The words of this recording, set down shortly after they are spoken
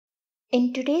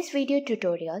In today's video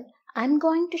tutorial, I'm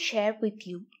going to share with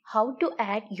you how to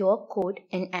add your code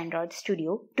in Android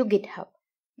Studio to GitHub.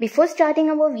 Before starting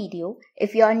our video,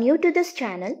 if you are new to this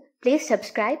channel, please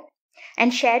subscribe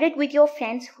and share it with your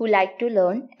friends who like to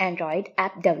learn Android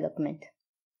app development.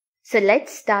 So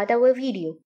let's start our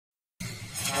video.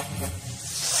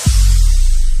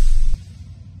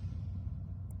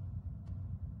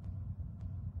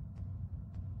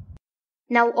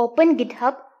 Now open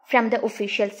GitHub from the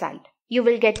official site. You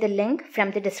will get the link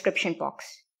from the description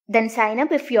box. Then sign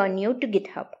up if you are new to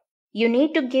GitHub. You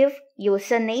need to give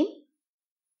username,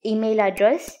 email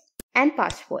address, and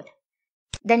password.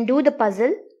 Then do the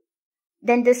puzzle.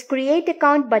 Then this create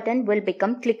account button will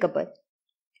become clickable.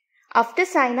 After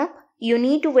sign up, you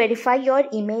need to verify your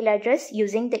email address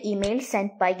using the email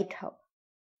sent by GitHub.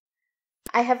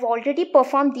 I have already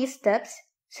performed these steps,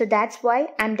 so that's why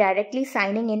I'm directly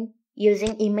signing in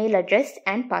using email address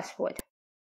and password.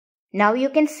 Now you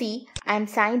can see I'm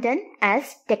signed in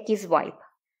as TechizVibe.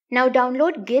 Now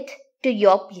download Git to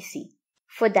your PC.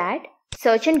 For that,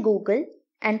 search in Google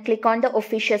and click on the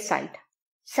official site.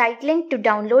 Site link to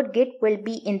download Git will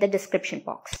be in the description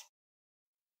box.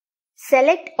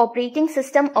 Select operating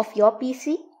system of your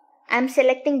PC. I'm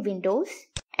selecting Windows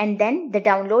and then the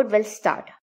download will start.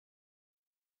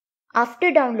 After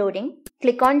downloading,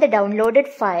 click on the downloaded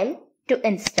file to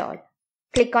install.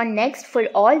 Click on Next for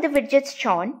all the widgets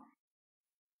shown.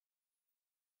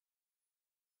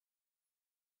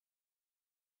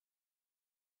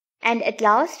 And at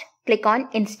last, click on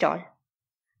Install.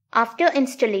 After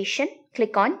installation,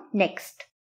 click on Next.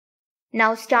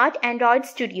 Now start Android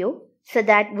Studio so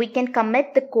that we can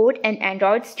commit the code in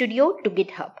Android Studio to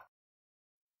GitHub.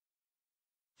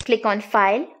 Click on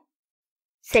File,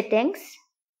 Settings,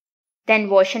 then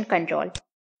Version Control.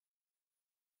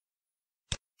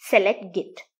 Select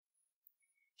Git.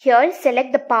 Here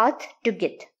select the path to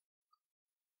Git.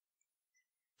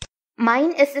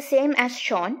 Mine is the same as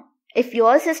shown. If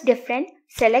yours is different,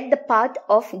 select the path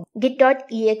of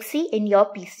git.exe in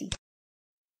your PC.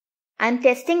 I'm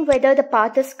testing whether the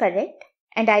path is correct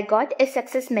and I got a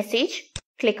success message.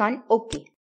 Click on OK.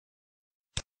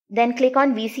 Then click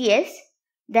on VCS,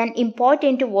 then import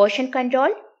into version control,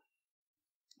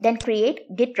 then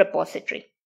create Git repository.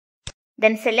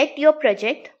 Then select your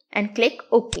project and click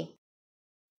OK.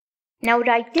 Now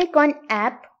right click on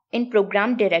App in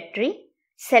Program Directory,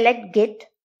 select Git,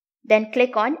 then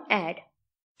click on Add.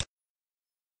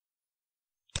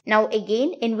 Now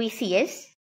again in VCS,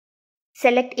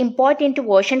 select Import into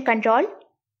Version Control,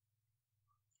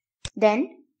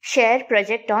 then Share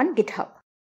Project on GitHub.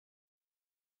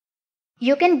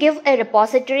 You can give a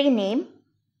repository name.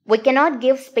 We cannot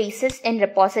give spaces in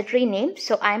repository name,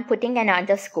 so I am putting an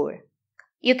underscore.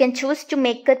 You can choose to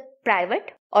make it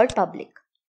private or public.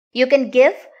 You can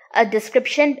give a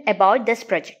description about this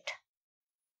project.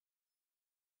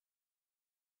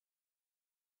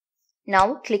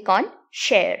 Now click on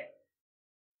Share.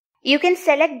 You can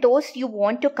select those you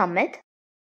want to commit.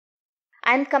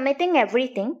 I am committing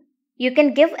everything. You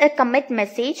can give a commit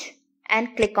message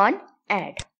and click on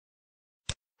Add.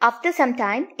 After some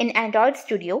time in Android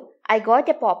Studio, I got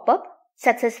a pop-up,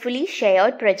 Successfully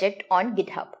Shared Project on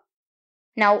GitHub.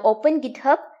 Now open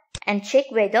GitHub and check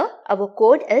whether our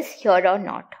code is here or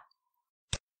not.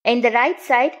 In the right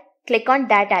side, click on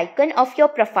that icon of your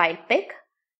profile pic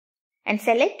and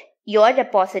select your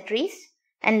repositories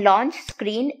and launch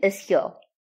screen is here.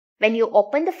 When you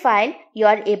open the file, you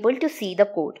are able to see the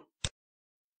code.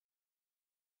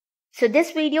 So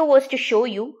this video was to show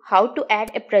you how to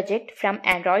add a project from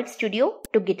Android Studio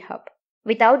to GitHub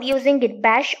without using Git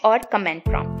bash or command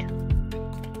prompt.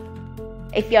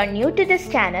 If you are new to this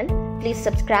channel, please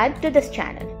subscribe to this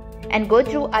channel and go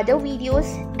through other videos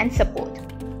and support.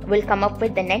 We'll come up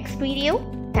with the next video.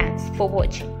 Thanks for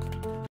watching.